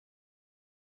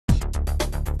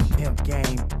Pimp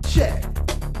game, check.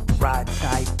 Ride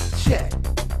type, check.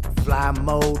 Fly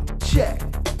mode, check.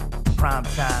 Prime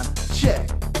time, check.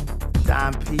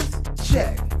 Dime piece,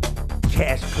 check.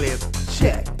 Cash clip,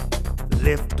 check.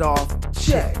 Lift off,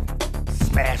 check.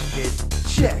 Smashed it,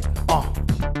 check.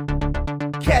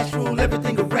 Cash rule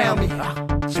everything around me.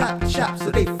 Chop chop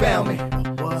so they found me.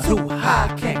 Too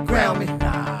high, can't ground me.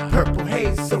 Purple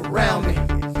haze surround me.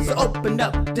 So open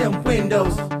up them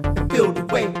windows and feel the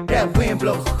way that wind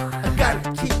blows. I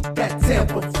gotta keep that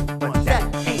tempo, but that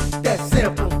ain't that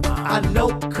simple. I know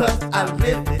cause I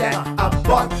live that. I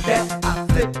bought that, I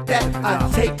flip that,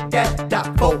 I take that, dot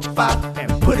 4-5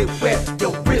 and put it where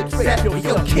your ribs at, where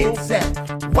your kids at.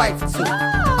 Wife too,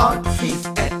 aunties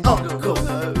and uncles.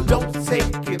 Don't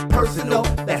take it personal,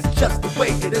 that's just the way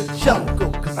of the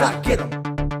jungle. Cause I get 'em.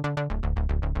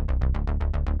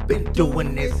 Been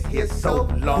doing this here so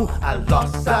long, I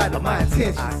lost sight of my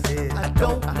intentions. I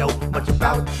don't know much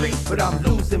about dreams, but I'm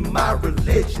losing my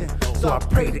religion. So I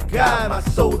pray to God my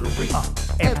soul to reach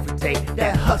every day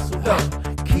that hustle though.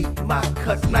 Keep my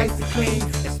cuts nice and clean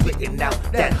and spitting out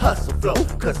that hustle flow.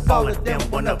 Cause all of them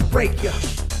wanna break ya,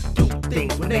 do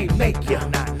things when they make ya.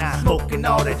 Smoking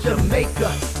all that Jamaica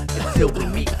until we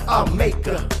meet our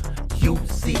maker. You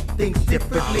see things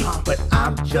differently, but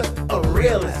I'm just a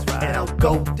realist. And I'll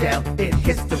go down in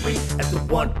history as the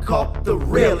one called the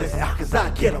realist. Cause I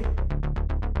get 'em.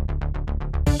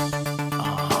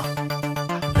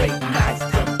 Late nights,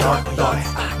 them dark thoughts,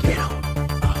 I get 'em.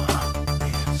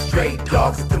 Stray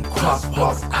dogs at them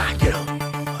crosswalks, I get 'em.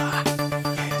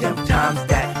 Them times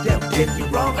that them did me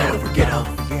wrong, I don't forget 'em.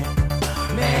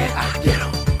 Man, I get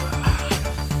 'em.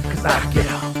 Cause I get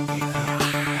 'em.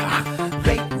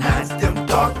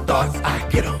 Dark thoughts, I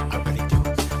get 'em. I really do.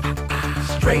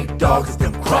 Stray dogs,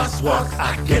 them crosswalks,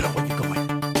 I get 'em. Where you going?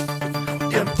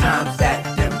 Them times that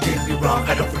them did me wrong,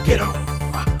 I don't forget 'em.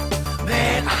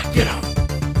 Man, I get 'em.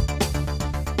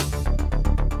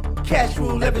 Cash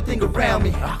rule everything around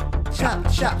me. Chop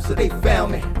chop so they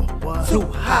found me. Too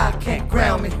high, can't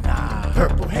ground me.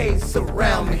 Purple haze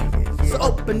surround me. So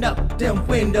open up them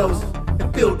windows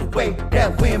and feel the way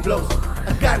that wind blows.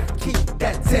 I gotta keep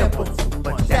that tempo,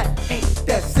 but that ain't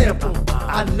that simple.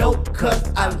 I know cause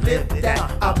I live that.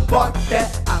 I bought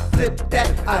that, I flip that,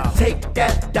 I take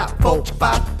that, dot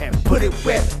 4-5 and put it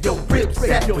where your ribs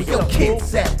at, where your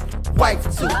kids at. Wife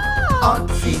too,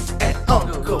 aunties and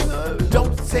uncles.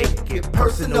 Don't take it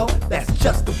personal, that's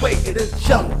just the way of the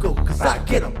jungle. Cause I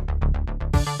get 'em.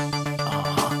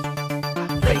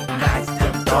 Late nights,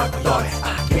 them dark thoughts,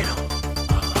 I get 'em.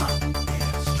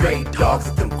 Stray dogs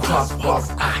at them crosswalks,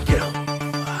 I get 'em.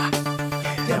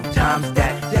 Them times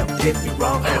that them did me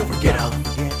wrong, I don't forget 'em.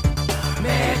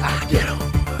 Man, I get 'em.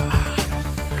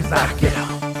 Cause I get 'em.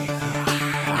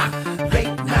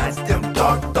 Late nights, them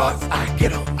dark thoughts, I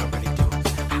get 'em. I really do.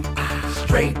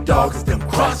 Stray dogs, them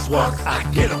crosswalks, I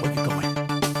get 'em. Where you going?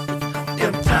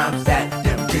 Them times that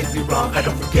them did me wrong, I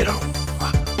don't forget 'em.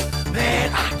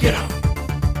 Man, I get 'em.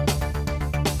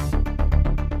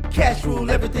 Cash rule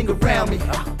everything around me.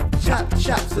 Chop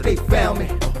chop so they found me.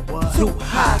 Too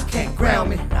high, can't ground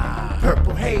me.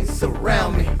 Purple haze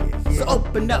surround me. So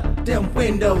open up them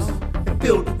windows and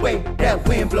feel the way that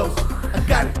wind blows. I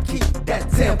gotta keep that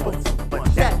tempo, but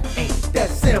that ain't that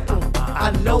simple.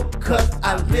 I know cause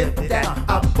I live that.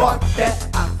 I bought that,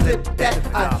 I flip that,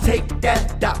 I take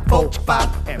that, dot 4-5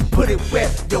 and put it where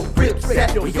your ribs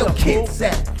at, where your kids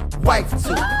at. Wife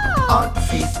too,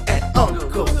 aunties and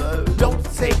uncles. Don't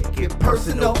take it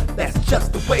personal, that's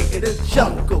just the way of the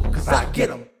jungle. Cause I get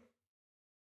 'em.